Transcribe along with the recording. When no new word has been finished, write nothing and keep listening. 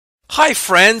Hi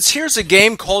friends, here's a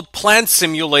game called Plant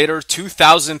Simulator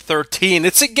 2013.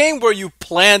 It's a game where you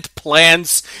plant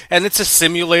plants, and it's a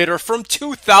simulator from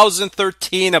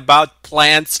 2013 about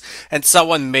plants, and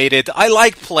someone made it. I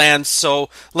like plants, so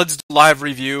let's do a live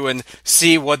review and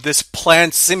see what this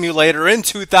plant simulator in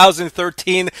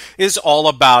 2013 is all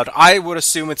about. I would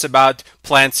assume it's about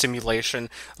plant simulation.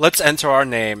 Let's enter our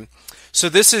name. So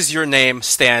this is your name,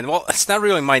 Stan. Well, it's not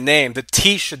really my name. The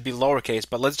T should be lowercase,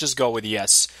 but let's just go with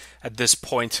yes at this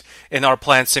point in our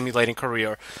plant simulating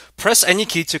career. Press any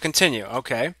key to continue.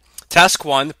 Okay. Task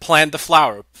 1, plant the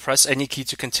flower. Press any key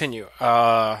to continue.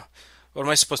 What am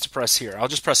I supposed to press here? I'll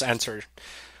just press enter.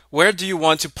 Where do you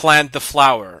want to plant the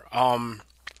flower?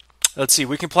 Let's see.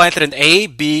 We can plant it in A,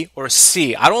 B, or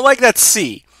C. I don't like that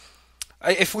C.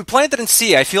 If we plant it in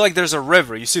C, I feel like there's a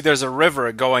river. You see there's a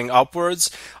river going upwards.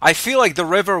 I feel like the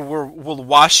river will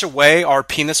wash away our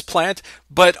penis plant,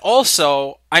 but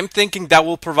also I'm thinking that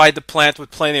will provide the plant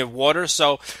with plenty of water,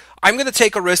 so I'm going to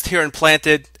take a risk here and plant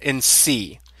it in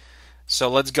C. So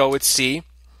let's go with C.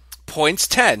 Points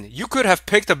 10. You could have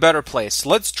picked a better place.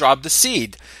 Let's drop the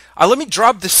seed. Let me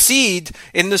drop the seed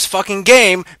in this fucking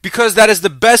game because that is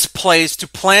the best place to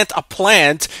plant a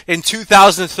plant in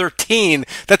 2013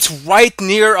 that's right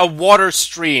near a water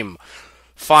stream.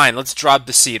 Fine, let's drop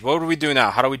the seed. What do we do now?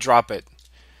 How do we drop it?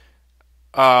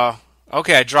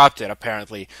 Okay, I dropped it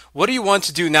apparently. What do you want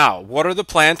to do now? Water the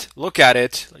plant, look at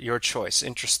it, your choice.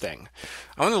 Interesting.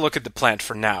 I want to look at the plant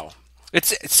for now.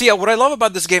 See, what I love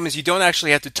about this game is you don't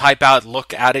actually have to type out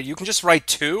look at it. You can just write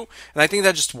to, and I think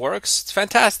that just works. It's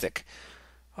fantastic.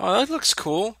 Oh, that looks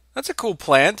cool. That's a cool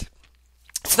plant.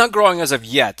 It's not growing as of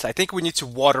yet. I think we need to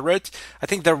water it. I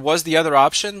think there was the other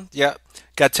option. Yeah,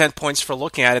 got 10 points for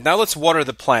looking at it. Now let's water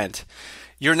the plant.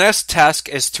 Your next task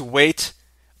is to wait.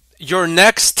 Your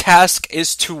next task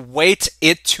is to wait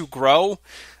it to grow.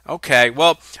 Okay,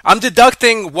 well, I'm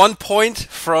deducting 1 point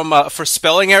from for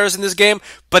spelling errors in this game,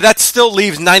 but that still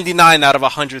leaves 99 out of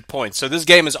 100 points. So this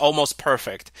game is almost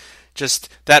perfect. Just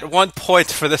that 1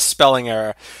 point for the spelling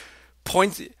error.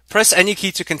 Press any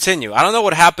key to continue. I don't know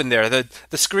what happened there.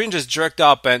 The screen just jerked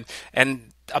up, and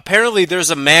apparently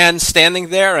there's a man standing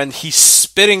there, and he's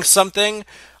spitting something.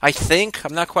 I think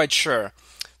I'm not quite sure.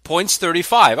 Points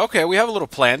 35. Okay, we have a little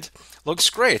plant.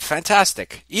 Looks great.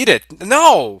 Fantastic. Eat it.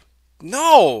 No.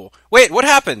 No! Wait, what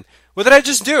happened? What did I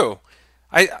just do?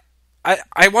 I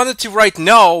wanted to write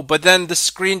no, but then the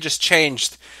screen just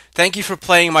changed. Thank you for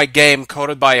playing my game,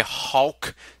 coded by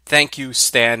Hulk. Thank you,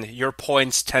 Stan. Your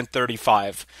points,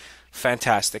 1035.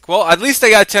 Fantastic. Well, at least I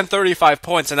got 1035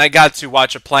 points, and I got to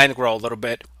watch a plant grow a little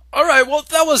bit. Alright, well,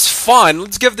 that was fun.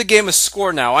 Let's give the game a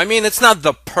score now. I mean, it's not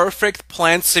the perfect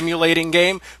plant simulating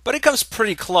game, but it comes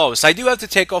pretty close. I do have to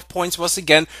take off points once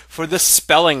again for the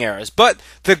spelling errors, but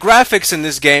the graphics in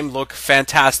this game look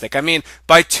fantastic. I mean,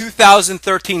 by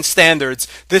 2013 standards,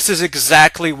 this is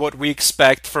exactly what we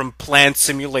expect from plant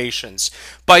simulations.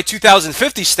 By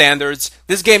 2050 standards,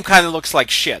 this game kind of looks like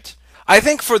shit. I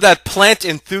think for that plant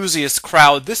enthusiast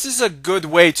crowd, this is a good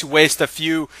way to waste a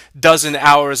few dozen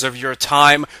hours of your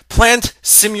time. Plant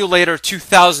Simulator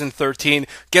 2013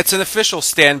 gets an official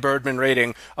Stan Birdman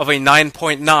rating of a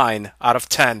 9.9 out of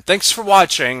 10. Thanks for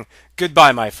watching.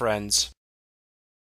 Goodbye, my friends.